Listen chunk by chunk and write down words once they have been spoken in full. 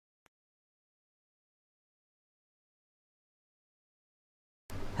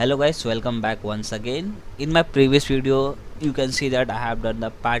Hello guys, welcome back once again. In my previous video you can see that I have done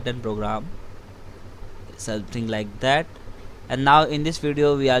the pattern program, something like that, and now in this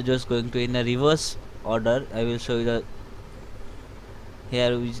video we are just going to in a reverse order. I will show you the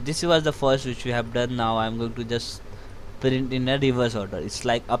here this was the first which we have done. Now I'm going to just print in a reverse order. It's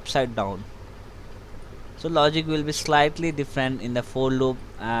like upside down, so logic will be slightly different in the for loop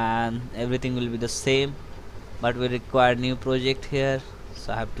and everything will be the same, but we require new project here,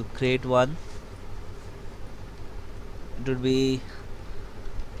 so I have to create one. It would be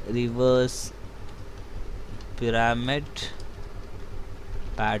reverse pyramid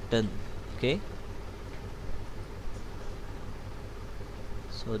pattern. Okay,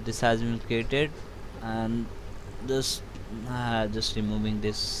 so this has been created, and just removing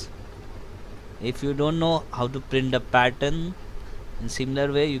this. If you don't know how to print a pattern in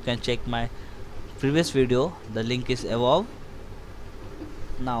similar way, you can check my previous video, the link is above.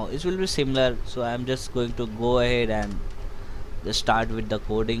 Now it will be similar, so I'm just going to go ahead and just start with the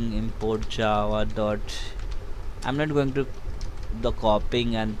coding. Import java dot. I'm not going to the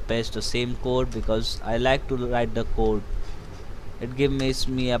copying and paste the same code because I like to write the code. It gives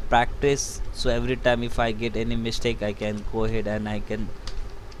me a practice, so every time if I get any mistake I can go ahead and I can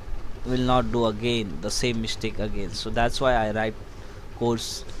will not do again the same mistake again. So that's why I write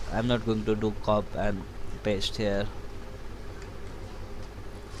codes. I'm not going to do copy and paste here.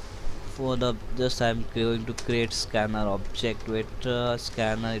 For the just I'm going to create scanner object with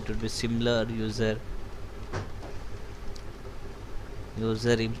scanner. It would be similar user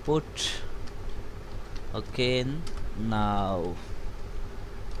input. Okay, now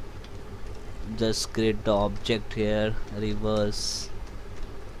just create the object here, reverse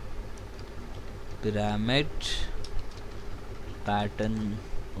pyramid pattern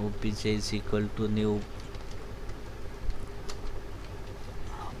obj is equal to new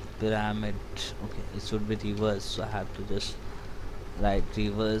pyramid. Okay, it should be reverse, so I have to just write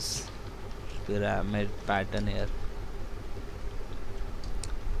reverse pyramid pattern here.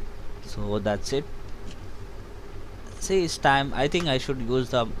 So that's it. See, it's time. I think I should use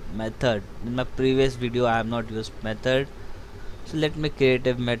the method. In my previous video I have not used method, so let me create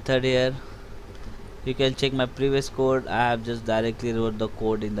a method here. You can check my previous code. I have just directly wrote the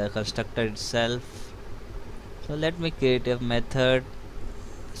code in the constructor itself. So let me create a method,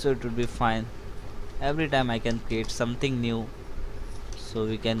 so it would be fine. Every time I can create something new, so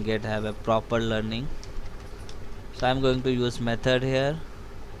we can have a proper learning. So I'm going to use method here,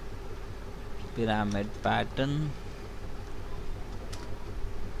 pyramid pattern.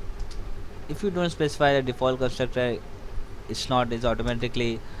 If you don't specify the default constructor, it's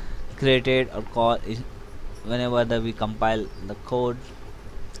automatically created or called whenever we compile the code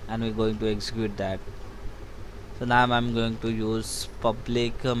and we're going to execute that. So now I'm going to use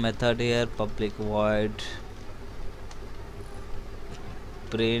public method here, public void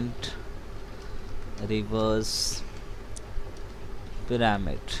print reverse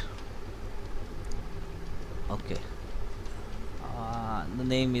pyramid. Okay, the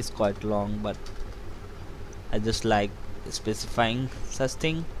name is quite long, but I just like specifying such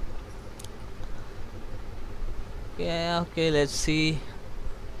thing. Okay, let's see.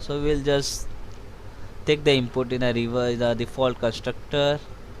 So we'll just take the input in a reverse the default constructor,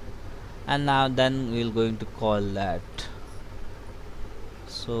 and now then we're going to call that.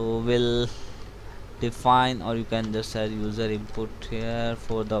 So we'll define, or you can just add user input here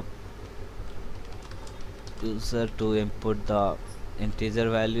for the user to input the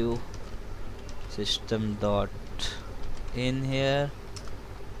integer value, system dot in here,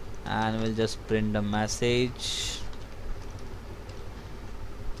 and we'll just print the message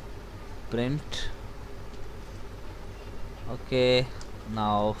print. Okay,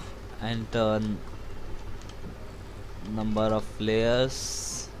 now enter number of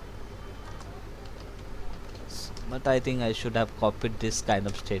layers, but I think I should have copied this kind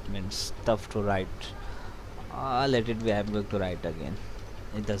of statements, tough to write. Let it be. I'm going to write again,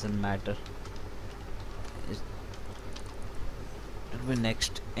 it doesn't matter. It will be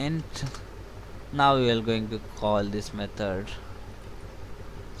next int. Now we are going to call this method,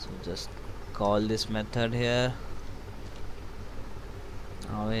 so just call this method here.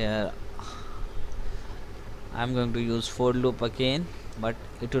 Now here I'm going to use for loop again, but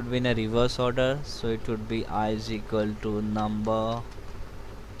it would be in a reverse order. So it would be I is equal to number,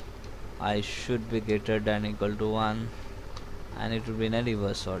 I should be greater than equal to 1, and it would be in a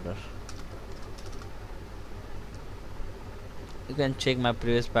reverse order. You can check my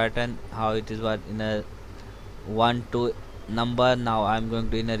previous pattern how it is, what in a 1 to number. Now I'm going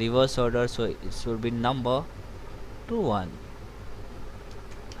to in a reverse order, so it should be number to 1,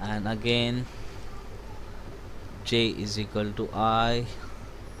 and again j is equal to I.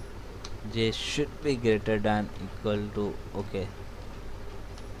 J should be greater than equal to, okay,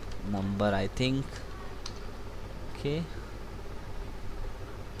 number I think. Okay,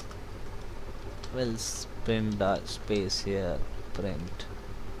 we'll print the space here, print.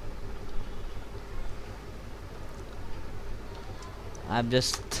 I've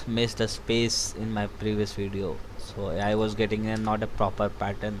just missed a space in my previous video, so I was getting a not a proper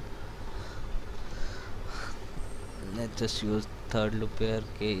pattern. Let's just use third loop here.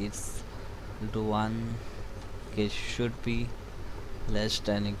 K is equal to 1, K should be less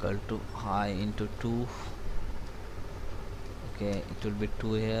than equal to I into 2. Okay, it will be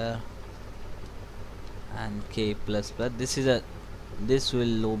 2 here, and K plus plus, this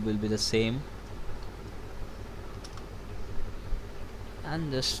loop will be the same,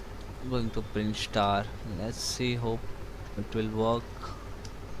 and just going to print star. Let's see, hope it will work.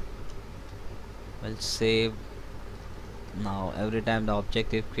 We'll save. Now every time the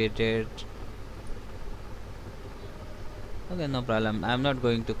object is created, okay, no problem. I'm not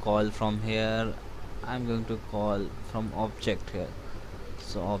going to call from here, I'm going to call from object here.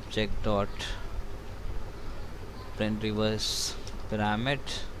 So object dot print reverse pyramid.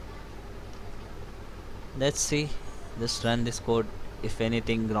 Let's see, just run this code. If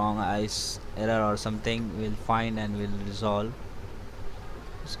anything wrong, error or something, we'll find and we'll resolve.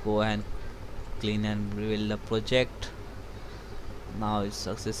 Let's go and clean and reveal the project. Now it's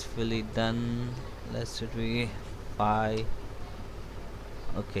successfully done. Let's verify.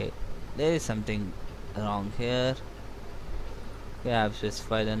 Okay, there is something wrong here. Okay, I've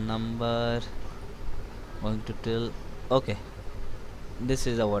specified a number, going to tell. Okay, this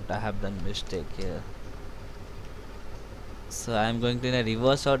is what I have done mistake here. So I'm going to in a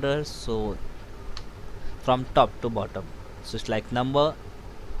reverse order, so from top to bottom, so it's like number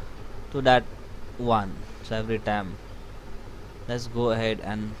to that 1. So every time, let's go ahead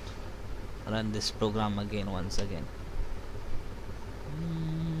and run this program again once again.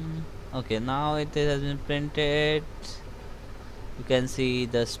 Okay, now it has been printed. You can see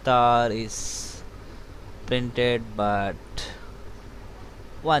the star is printed, but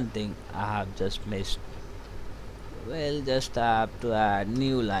one thing I have just missed. We'll just have to add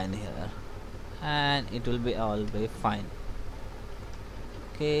new line here, and it will be all be fine.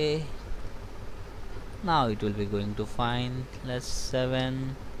 Okay, now it will be going to fine. Let's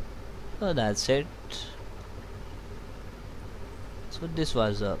 7. So that's it. So this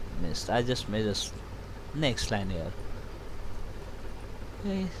was a miss. I just made this next line here.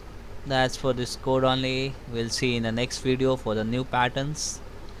 Okay, that's for this code only. We'll see in the next video for the new patterns.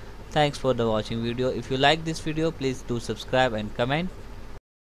 Thanks for the watching video. If you like this video, please do subscribe and comment.